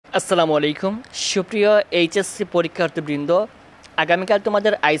আসসালামু আলাইকুম সুপ্রিয় এইচএসসি পরীক্ষার্থীবৃন্দ, আগামীকাল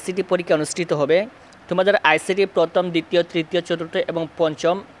তোমাদের আইসিটি পরীক্ষা অনুষ্ঠিত হবে। তোমাদের আইসিটি প্রথম, দ্বিতীয়, তৃতীয়, চতুর্থ এবং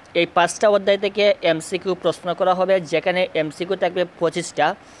পঞ্চম এই 5টা অধ্যায় থেকে এমসিকিউ প্রশ্ন করা হবে, যেখানে এমসিকিউ থাকবে 25টা।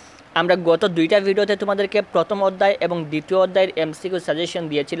 আমরা গত 2টা ভিডিওতে তোমাদেরকে প্রথম অধ্যায় এবং দ্বিতীয় অধ্যায়ের এমসিকিউ সাজেশন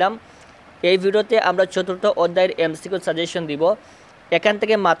দিয়েছিলাম। এই ভিডিওতে আমরা চতুর্থ অধ্যায়ের এমসিকিউ সাজেশন দিব। এখান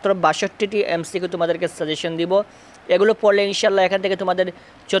থেকে মাত্র 62টি এমসিকিউ তোমাদেরকে সাজেশন দিব। এগুলো পড়লে ইনশাল্লাহ এখান থেকে তোমাদের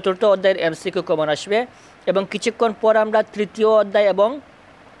চতুর্থ অধ্যায়ের এমসিকিউ কমন আসবে এবং কিছুক্ষণ পর আমরা তৃতীয় অধ্যায় এবং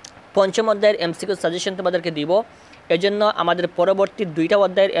পঞ্চম অধ্যায়ের এমসিকিউ সাজেশন তোমাদেরকে দিব। এজন্য আমাদের পরবর্তী 2টা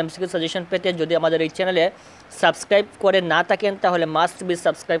অধ্যায়ের এমসিকিউ সাজেশন পেতে যদি আমাদের এই চ্যানেলে সাবস্ক্রাইব করে না থাকেন তাহলে মাস্ট বি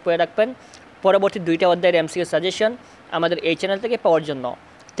সাবস্ক্রাইব করে রাখবেন পরবর্তী 2টা অধ্যায়ের এমসিকিউ সাজেশন আমাদের এই চ্যানেল থেকে পাওয়ার জন্য।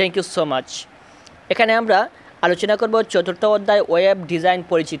 Thank you so much. এখানে আমরা আলোচনা করব চতুর্থ অধ্যায় ওয়েব ডিজাইন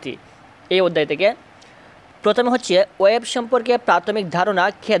পরিচিতি। এই অধ্যায় থেকে প্রথমে হচ্ছে ওয়েব সম্পর্কে প্রাথমিক ধারণা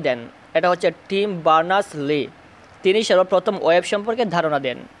কে দেন? এটা হচ্ছে টিম বার্নার্স-লি। তিনি সর্বপ্রথম ওয়েব সম্পর্কে ধারণা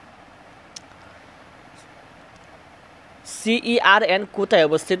দেন। CERN কোথায়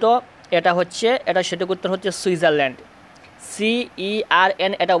অবস্থিত? এটা সঠিক উত্তর হচ্ছে সুইজারল্যান্ড।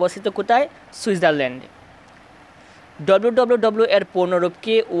 CERN এটা অবস্থিত কোথায়? সুইজারল্যান্ড। WWW এর পূর্ণরূপ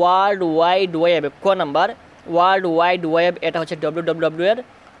কি? World wide web. ক নাম্বার? ওয়ার্ল্ড ওয়াইড ওয়েব এটা হচ্ছে WWW এর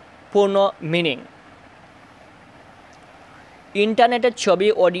পূর্ণ মিনিং। ইন্টারনেটের ছবি,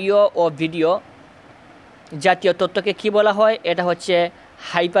 অডিও ও ভিডিও জাতীয় তথ্যকে কি বলা হয়? এটা হচ্ছে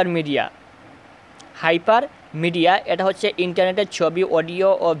হাইপার মিডিয়া। হাইপার মিডিয়া এটা হচ্ছে ইন্টারনেটের ছবি, অডিও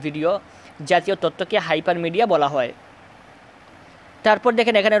ও ভিডিও জাতীয় তথ্যকে হাইপার মিডিয়া বলা হয়। তারপর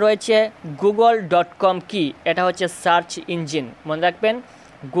দেখেন এখানে রয়েছে google.com কি? এটা হচ্ছে সার্চ ইঞ্জিন। মনে রাখবেন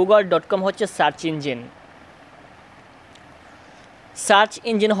google.com হচ্ছে সার্চ ইঞ্জিন। সার্চ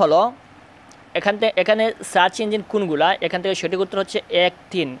ইঞ্জিন হলো এখানে সার্চ ইঞ্জিন কোনগুলা? এখান থেকে সঠিক উত্তর হচ্ছে 1,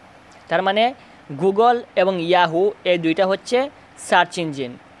 3। তার মানে গুগল এবং ইয়াহু এই দুইটা হচ্ছে সার্চ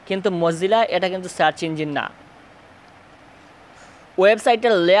ইঞ্জিন, কিন্তু মজিলা এটা কিন্তু সার্চ ইঞ্জিন না।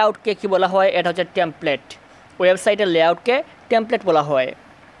 ওয়েবসাইটের লেআউটকে কি বলা হয়? এটা হচ্ছে টেমপ্লেট। ওয়েবসাইটের লেআউটকে টেমপ্লেট বলা হয়।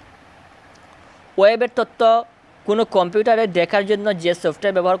 ওয়েবের তথ্য কোনো কম্পিউটারে দেখার জন্য যে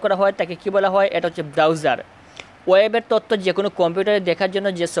সফটওয়্যার ব্যবহার করা হয় তাকে কি বলা হয়? এটা হচ্ছে ব্রাউজার। ওয়েবের তথ্য যে কোনো কম্পিউটারে দেখার জন্য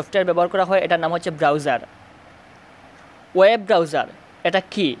যে সফটওয়্যার ব্যবহার করা হয় এটার নাম হচ্ছে ব্রাউজার। ওয়েব ব্রাউজার এটা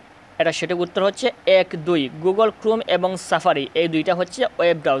কি? এটা সঠিক উত্তর হচ্ছে 1, 2। গুগল ক্রোম এবং সাফারি এই দুইটা হচ্ছে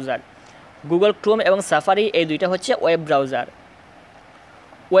ওয়েব ব্রাউজার। গুগল ক্রোম এবং সাফারি এই দুইটা হচ্ছে web browser.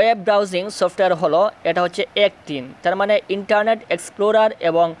 Web browsing software হলো এটা হচ্ছে 1, 3। তার মানে ইন্টারনেট এক্সপ্লোরার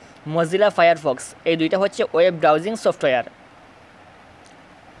এবং মজিলা ফায়ারফক্স এই দুইটা হচ্ছে ওয়েব ব্রাউজিং সফটওয়্যার।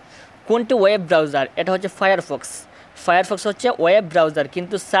 কোনটি ওয়েব ব্রাউজার? এটা হচ্ছে ফায়ারফক্স। ফায়ারফক্স হচ্ছে ওয়েব ব্রাউজার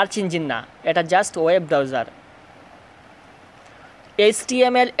কিন্তু সার্চ ইঞ্জিন না, এটা just web browser.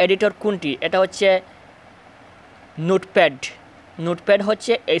 HTML editor কোনটি? এটা হচ্ছে নোটপ্যাড। নোটপ্যাড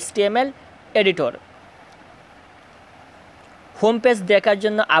হচ্ছে HTML এডিটর। হোম পেজ দেখার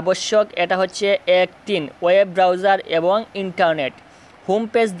জন্য আবশ্যক এটা হচ্ছে 1, 3 ওয়েব ব্রাউজার এবং ইন্টারনেট। হোম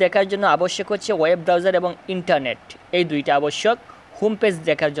পেজ দেখার জন্য আবশ্যক হচ্ছে ওয়েব ব্রাউজার এবং ইন্টারনেট, এই দুইটা আবশ্যক হোম পেজ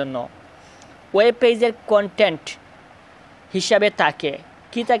দেখার জন্য। ওয়েব পেজের কন্টেন্ট হিসাবে থাকে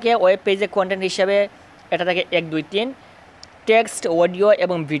কি থাকে? ওয়েব পেজের কন্টেন্ট হিসাবে এটা থাকে 1, 2, 3 টেক্সট, অডিও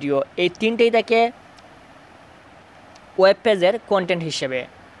এবং ভিডিও, এই তিনটেই থাকে ওয়েব পেজের কন্টেন্ট হিসেবে।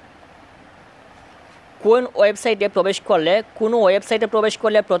 কোনো ওয়েবসাইটে প্রবেশ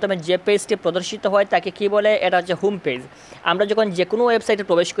করলে প্রথমে যে পেজটি প্রদর্শিত হয় তাকে কি বলে? এটা হচ্ছে হোম পেজ। আমরা যখন যে কোনো ওয়েবসাইটে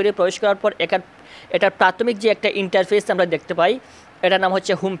প্রবেশ করার পর এটার প্রাথমিক যে একটা ইন্টারফেস আমরা দেখতে পাই এটার নাম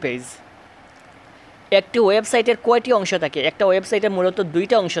হচ্ছে হোম পেজ। একটি ওয়েবসাইটের কয়টি অংশ থাকে? একটা ওয়েবসাইটের মূলত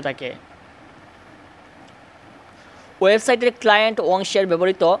 2টা অংশ থাকে। ওয়েবসাইটের ক্লায়েন্ট অংশের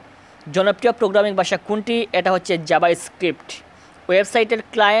ব্যবহৃত জনপ্রিয় প্রোগ্রামিং ভাষা কোনটি? এটা হচ্ছে জাভাস্ক্রিপ্ট। ওয়েবসাইটের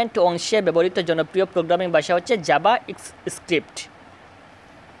ক্লায়েন্ট অংশে ব্যবহৃত জনপ্রিয় প্রোগ্রামিং ভাষা হচ্ছে জাভাস্ক্রিপ্ট।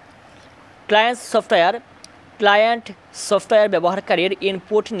 ক্লায়েন্ট সফটওয়্যার ব্যবহারকারীর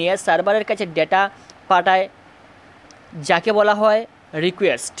ইনপুট নিয়ে সার্ভারের কাছে ডেটা পাঠায় যাকে বলা হয়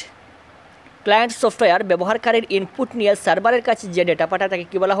রিকোয়েস্ট। ক্লায়েন্ট সফটওয়্যার ব্যবহারকারীর ইনপুট নিয়ে সার্ভারের কাছে যে ডেটা পাঠায় তাকে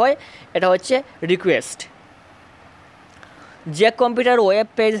কী বলা হয়? এটা হচ্ছে রিকোয়েস্ট। যে কম্পিউটার ওয়েব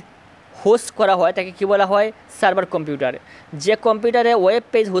পেজ হোস্ট করা হয় তাকে কী বলা হয়? Server computer. যে কম্পিউটারে ওয়েব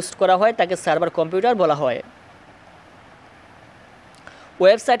পেজ হোস্ট করা হয় তাকে সার্ভার কম্পিউটার বলা হয়।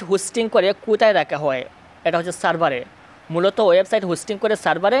 ওয়েবসাইট হোস্টিং করে কোথায় রাখা হয়? এটা হচ্ছে সার্ভারে। মূলত ওয়েবসাইট হোস্টিং করে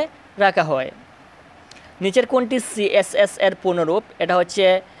সার্ভারে রাখা হয়। নিচের কোনটি CSS এর পূর্ণরূপ? এটা হচ্ছে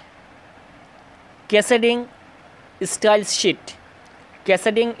cascading style sheet.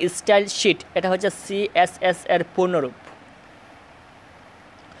 Cascading style sheet এটা হচ্ছে CSS এর পূর্ণরূপ।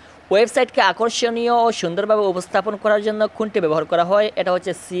 ওয়েবসাইটকে আকর্ষণীয় ও সুন্দরভাবে উপস্থাপন করার জন্য কোনটি ব্যবহার করা হয়? এটা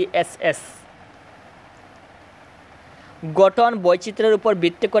হচ্ছে CSS। গঠন বৈচিত্র্যের উপর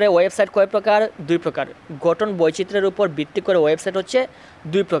ভিত্তি করে ওয়েবসাইট কয় প্রকার? 2 প্রকার। গঠন বৈচিত্র্যের উপর ভিত্তি করে ওয়েবসাইট হচ্ছে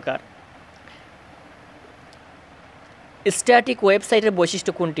 2 প্রকার। স্ট্যাটিক ওয়েবসাইটের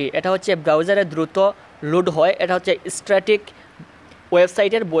বৈশিষ্ট্য কোনটি? এটা হচ্ছে ব্রাউজারে দ্রুত লোড হয়, এটা হচ্ছে স্ট্যাটিক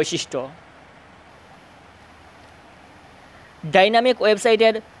ওয়েবসাইটের বৈশিষ্ট্য। ডাইনামিক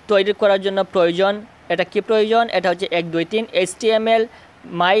ওয়েবসাইটের তৈরি করার জন্য প্রয়োজন, এটা কি প্রয়োজন? এটা হচ্ছে 1 2 3 HTML,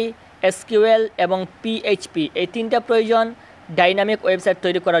 MySQL এবং PHP, এই 3টা প্রয়োজন ডাইনামিক ওয়েবসাইট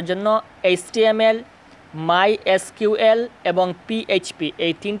তৈরি করার জন্য। HTML, MySQL এবং PHP,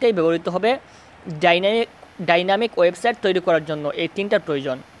 এই 3টাই ব্যবহৃত হবে ডাইনামিক ওয়েবসাইট তৈরি করার জন্য, এই 3টার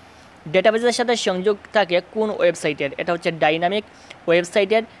প্রয়োজন। ডেটাবেজের সাথে সংযুক্ত থাকে কোন ওয়েবসাইটের? এটা হচ্ছে ডাইনামিক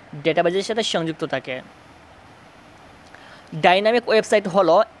ওয়েবসাইটের ডেটাবেজের সাথে সংযুক্ত থাকে। ডাইনামিক ওয়েবসাইট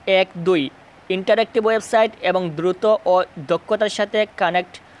হলো 1 2 ইন্টারেক্টিভ ওয়েবসাইট এবং দ্রুত ও দক্ষতার সাথে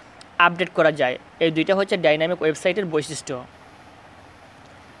কানেক্ট আপডেট করা যায়, এই 2টা হচ্ছে ডাইনামিক ওয়েবসাইটের বৈশিষ্ট্য।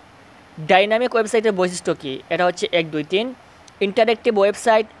 ডাইনামিক ওয়েবসাইটের বৈশিষ্ট্য কি? এটা হচ্ছে 1 2 3 ইন্টারেক্টিভ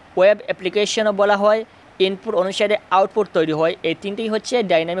ওয়েবসাইট, ওয়েব অ্যাপ্লিকেশনও বলা হয়, ইনপুট অনুসারে আউটপুট তৈরি হয়, এই 3টেই হচ্ছে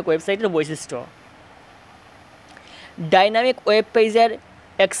ডাইনামিক ওয়েবসাইটের বৈশিষ্ট্য। ডাইনামিক ওয়েব পেজের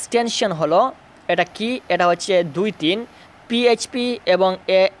এক্সটেনশন হলো, এটা কি? এটা হচ্ছে 2 3 PHP এবং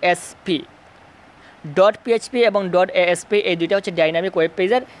ASP, .php এবং .asp, এই 2টা হচ্ছে ডাইনামিক ওয়েব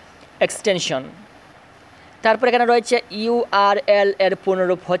পেজের এক্সটেনশন। তারপর এখানে রয়েছে URL এর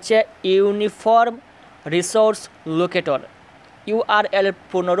পূর্ণরূপ হচ্ছে ইউনিফর্ম রিসোর্স লোকেটর। URL এর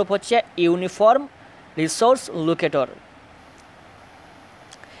পূর্ণরূপ হচ্ছে ইউনিফর্ম রিসোর্স লোকেটর।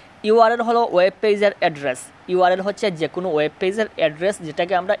 URL হলো ওয়েব পেজের অ্যাড্রেস। URL হচ্ছে যে কোনো ওয়েব পেজের অ্যাড্রেস,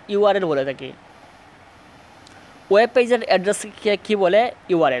 যেটাকে আমরা URL বলে থাকি। ওয়েব পেজের অ্যাড্রেসকে কী বলে?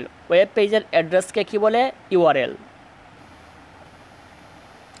 URL। ওয়েব পেজের অ্যাড্রেসকে কী বলে? URL।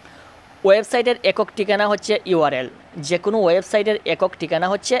 ওয়েবসাইটের একক ঠিকানা হচ্ছে URL। যে কোনো ওয়েবসাইটের একক ঠিকানা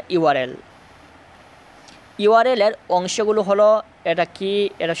হচ্ছে URL। URL এর অংশগুলো হলো, এটা কি?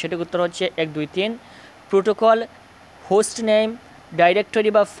 এটা সঠিক উত্তর হচ্ছে 1 2 3 প্রোটোকল, হোস্ট নেম,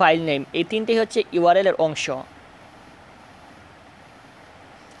 ডাইরেক্টরি বা ফাইল নেম, এই 3টেই হচ্ছে URL এর অংশ।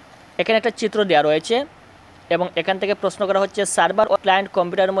 এখানে একটা চিত্র দেওয়া রয়েছে এবং এখান থেকে প্রশ্ন করা হচ্ছে সার্ভার ও ক্লায়েন্ট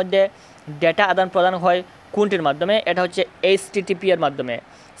কম্পিউটারের মধ্যে ডেটা আদান প্রদান হয় কোনটির মাধ্যমে? এটা হচ্ছে HTTP এর মাধ্যমে।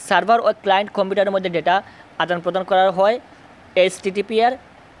 সার্ভার ও ক্লায়েন্ট কম্পিউটারের মধ্যে ডেটা আদান প্রদান করা হয় HTTP এর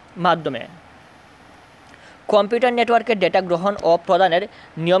মাধ্যমে। কম্পিউটার নেটওয়ার্কের ডেটা গ্রহণ ও প্রদানের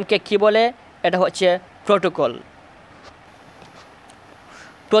নিয়মকে কী বলে? এটা হচ্ছে প্রোটোকল।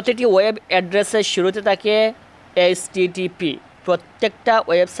 প্রতিটি ওয়েব অ্যাড্রেসের শুরুতে থাকে HTTP। প্রত্যেকটা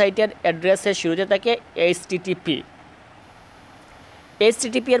ওয়েবসাইটের অ্যাড্রেসের শুরুতে থাকে HTTP।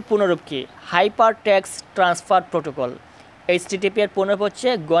 HTTP এর পূর্ণরূপ কি? Hyper text transfer protocol. HTTP এর পূর্ণরূপ হচ্ছে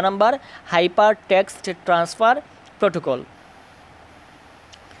গ number, hyper text transfer protocol.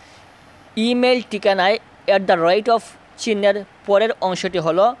 Email ঠিকানায় @ চিহ্নের পরের অংশটি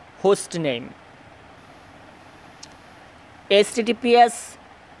হলো হোস্ট নেম। HTTPS,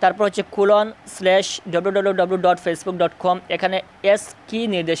 তারপর হচ্ছে :/www.facebook.com, এখানে S কি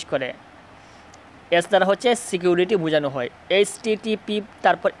নির্দেশ করে? S দ্বারা হচ্ছে সিকিউরিটি বোঝানো হয়। HTTP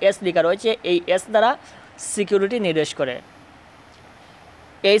তারপর S লেখা রয়েছে, এই S দ্বারা সিকিউরিটি নির্দেশ করে।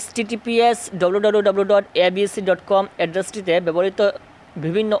 HTTPS www.abc.com অ্যাড্রেসটিতে ব্যবহৃত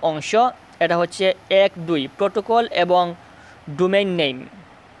বিভিন্ন অংশ, এটা হচ্ছে 1 2 প্রোটোকল এবং ডোমেইন নেম।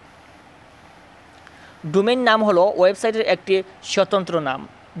 ডোমেইন নাম হলো ওয়েবসাইটের একটি স্বতন্ত্র নাম।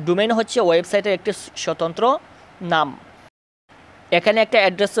 ডোমেইন হচ্ছে ওয়েবসাইটের একটি স্বতন্ত্র নাম। এখানে একটা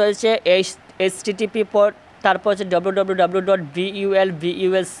অ্যাড্রেস রয়েছে HTTP, তারপর হচ্ছে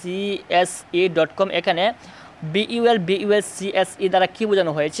www.bulcse.com। এখানে bulcse দ্বারা কী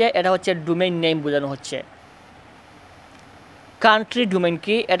বোঝানো হয়েছে? এটা হচ্ছে ডোমেইন নেম বোঝানো হচ্ছে। কান্ট্রি ডোমেইন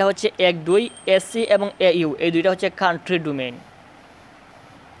কি? এটা হচ্ছে 1 2 SC এবং AU, এই 2টা হচ্ছে কান্ট্রি ডোমেইন।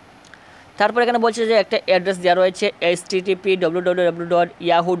 তারপর এখানে বলছে যে একটা অ্যাড্রেস দেওয়া রয়েছে HTTP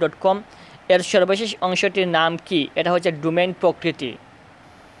www.yahoo.com, এর সর্বশেষ অংশটির নাম কি? এটা হচ্ছে ডোমেইন প্রকৃতি।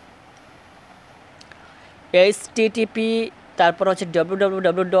 HTTP তারপর হচ্ছে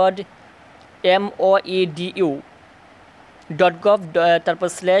www.moedu.gov, তারপর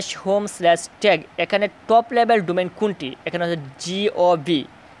 /home/tag, এখানে টপ লেভেল ডোমেইন কোনটি? এখানে হচ্ছে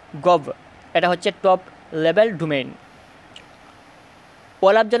gov, এটা হচ্ছে টপ লেভেল ডোমেইন।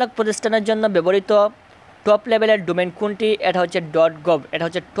 অলাভজনক প্রতিষ্ঠানের জন্য ব্যবহৃত টপ লেভেলের ডোমেইন কোনটি? এটা হচ্ছে .gov, এটা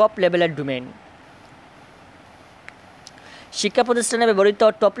হচ্ছে টপ লেভেলের ডোমেইন। শিক্ষা প্রতিষ্ঠানে ব্যবহৃত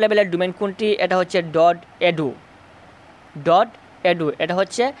টপ লেভেলের ডোমেইন কোনটি? এটা হচ্ছে এডু এটা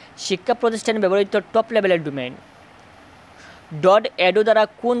হচ্ছে শিক্ষা প্রতিষ্ঠানে ব্যবহৃত টপ লেভেলের ডোমেইন। ডট এডু দ্বারা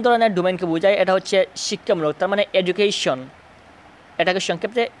কোন ধরনের ডোমেইনকে বোঝায়? এটা হচ্ছে শিক্ষামূলক, তার মানে এডুকেশন, এটাকে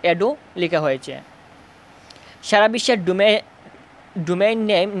সংক্ষেপে এডু লেখা হয়েছে। সারা বিশ্বের ডোমেইন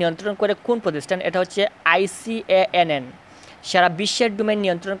নেম নিয়ন্ত্রণ করে কোন প্রতিষ্ঠান? এটা হচ্ছে ICANN। সারা বিশ্বের ডোমেইন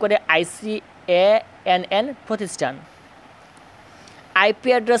নিয়ন্ত্রণ করে ICANN প্রতিষ্ঠান। আইপি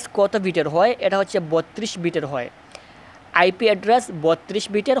অ্যাড্রেস কত বিটের হয়? এটা হচ্ছে 32 বিটের হয়। আইপি অ্যাড্রেস 32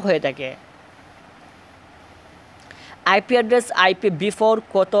 বিটের হয়ে থাকে। আইপি অ্যাড্রেস IPv4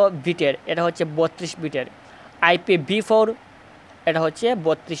 কত বিটের? এটা হচ্ছে 32 বিটের। IPv4 এটা হচ্ছে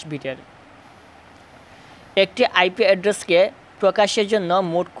 32 বিটের। একটি আইপি অ্যাড্রেসকে প্রকাশের জন্য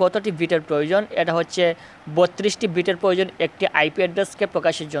মোট কতটি বিটের প্রয়োজন? এটা হচ্ছে 32টি বিটের প্রয়োজন একটি আইপি অ্যাড্রেসকে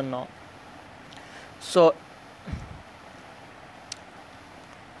প্রকাশের জন্য। সো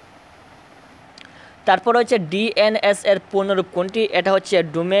তারপর হচ্ছে DNS এর পূর্ণরূপ কোনটি? এটা হচ্ছে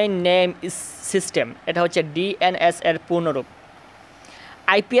ডোমেইন নেম সিস্টেম, এটা হচ্ছে DNS এর পূর্ণরূপ।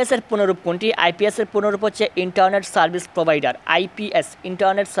 IPS এর পূর্ণরূপ কোনটি? IPS এর পূর্ণরূপ হচ্ছে internet service provider. IPS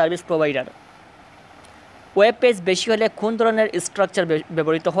internet service provider. Web page বেশি হলে কোন ধরনের স্ট্রাকচার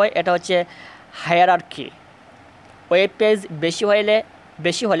ব্যবহৃত হয়? এটা হচ্ছে হায়ারার্কি। ওয়েব পেজ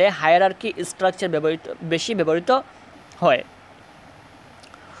বেশি হলে হায়ারার্কি স্ট্রাকচার বেশি ব্যবহৃত হয়।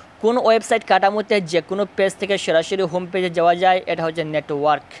 কোন ওয়েবসাইট কাঠামোতে যে কোনো পেজ থেকে সরাসরি হোম পেজে যাওয়া যায়? এটা হচ্ছে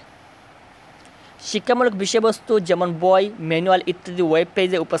নেটওয়ার্ক। শিক্ষামূলক বিষয়বস্তু যেমন বই, ম্যানুয়াল ইত্যাদি ওয়েব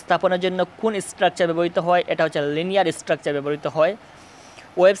পেজে উপস্থাপনের জন্য কোন স্ট্রাকচার ব্যবহৃত হয়? এটা হচ্ছে লিনিয়ার স্ট্রাকচার ব্যবহৃত হয়।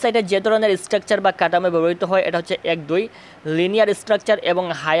 ওয়েবসাইটে যে ধরনের স্ট্রাকচার বা কাঠামো ব্যবহৃত হয়? এটা হচ্ছে 1-2 লিনিয়ার স্ট্রাকচার এবং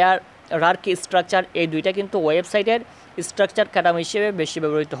হায়ারার্কি স্ট্রাকচার, এই দুইটা কিন্তু ওয়েবসাইটের স্ট্রাকচার কাঠামো হিসেবে বেশি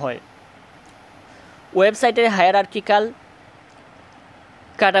ব্যবহৃত হয়। ওয়েবসাইটের হায়ারার্কিক্যাল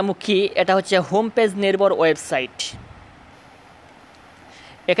কাঠামো কি? এটা হচ্ছে হোম পেজ নির্ভর ওয়েবসাইট।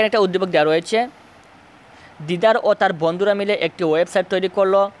 এখানে একটা উদ্দীপক দেওয়া রয়েছে। দিদার ও তার বন্ধুরা মিলে একটি ওয়েবসাইট তৈরি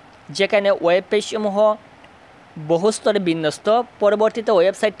করলো যেখানে ওয়েব পেজসমূহ বহুস্তরে বিন্যস্ত। পরবর্তীতে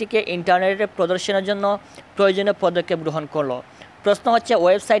ওয়েবসাইটটিকে ইন্টারনেটে প্রদর্শনের জন্য প্রয়োজনীয় পদক্ষেপ গ্রহণ করলো। প্রশ্ন হচ্ছে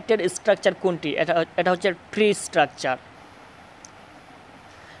ওয়েবসাইটের স্ট্রাকচার কোনটি? এটা হচ্ছে ট্রি স্ট্রাকচার।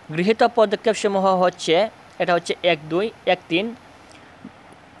 গৃহীত পদক্ষেপসমূহ হচ্ছে এটা হচ্ছে 1-2 1-3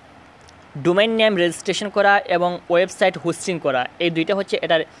 ডোমেইন নেম রেজিস্ট্রেশন করা এবং ওয়েবসাইট হোস্টিং করা, এই দুইটা হচ্ছে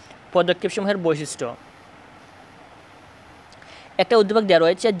এটার পদক্ষেপসমূহের বৈশিষ্ট্য। একটা উদ্দীপক দেওয়া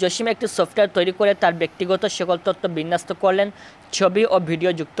রয়েছে। জসিম একটি সফটওয়্যার তৈরি করে তার ব্যক্তিগত সকল তথ্য বিন্যস্ত করলেন ছবি ও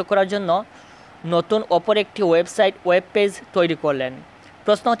ভিডিও যুক্ত করার জন্য নতুন অপর একটি ওয়েব পেজ তৈরি করলেন।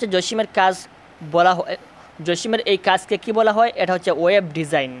 প্রশ্ন হচ্ছে জসিমের এই কাজকে কি বলা হয়? এটা হচ্ছে ওয়েব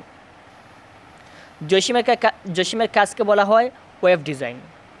ডিজাইন। জসিমের কাজকে বলা হয় ওয়েব ডিজাইন।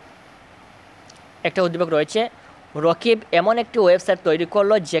 একটা উদ্দীপক রয়েছে। রকিব এমন একটি ওয়েবসাইট তৈরি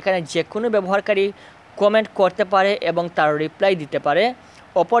করলো যেখানে যে কোনো ব্যবহারকারী কমেন্ট করতে পারে এবং তার রিপ্লাই দিতে পারে।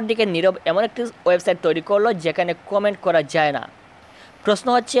 অপরদিকে নীরব এমন একটি ওয়েবসাইট তৈরি করলো যেখানে কমেন্ট করা যায় না। প্রশ্ন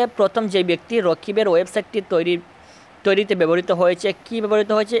হচ্ছে প্রথম যে ব্যক্তি রকিবের ওয়েবসাইটটি তৈরিতে ব্যবহৃত হয়েছে, কি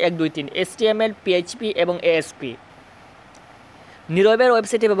ব্যবহৃত হয়েছে? 1-2-3 HTML, PHP এবং ASP। নীরবের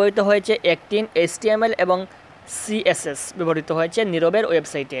ওয়েবসাইটে ব্যবহৃত হয়েছে 1-3 HTML এবং CSS ব্যবহৃত হয়েছে নীরবের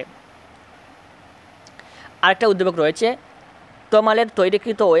ওয়েবসাইটে। আরেকটা উদ্দীপক রয়েছে। তমালের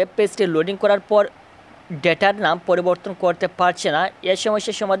তৈরিকৃত ওয়েব পেজটি লোডিং করার পর ডেটার নাম পরিবর্তন করতে পারছে না। এই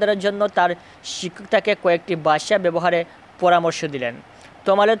সমস্যা সমাধানের জন্য তার শিক্ষক তাকে কয়েকটি ভাষা ব্যবহারে পরামর্শ দিলেন।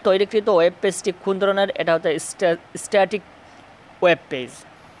 তমালের তৈরিকৃত ওয়েব পেজটি কোন ধরনের? এটা হচ্ছে স্ট্যাটিক ওয়েব পেজ।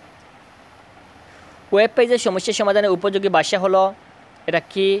 ওয়েব পেজের সমস্যা সমাধানের উপযোগী ভাষা হলো এটা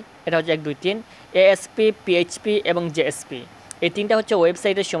কি? এটা হচ্ছে 1-2-3 ASP, PHP এবং JSP। এই তিনটা হচ্ছে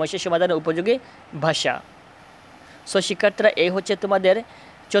ওয়েবসাইটের সমস্যা সমাধানের উপযোগী ভাষা। সো শিক্ষার্থীরা, এই হচ্ছে তোমাদের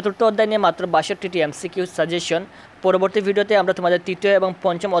চতুর্থ অধ্যায় নিয়ে মাত্র 62টি MCQ সাজেশন। পরবর্তী ভিডিওতে আমরা তোমাদের তৃতীয় এবং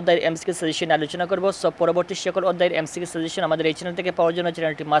পঞ্চম অধ্যায়ের MCQ সাজেশন আলোচনা করব। সো পরবর্তী সকল অধ্যায়ের MCQ সাজেশন আমাদের এই চ্যানেল থেকে পাওয়ার জন্য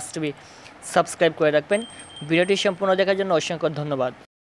চ্যানেলটি মাস্ট বি সাবস্ক্রাইব করে রাখবেন। ভিডিওটি সম্পূর্ণ দেখার জন্য অসংখ্য ধন্যবাদ।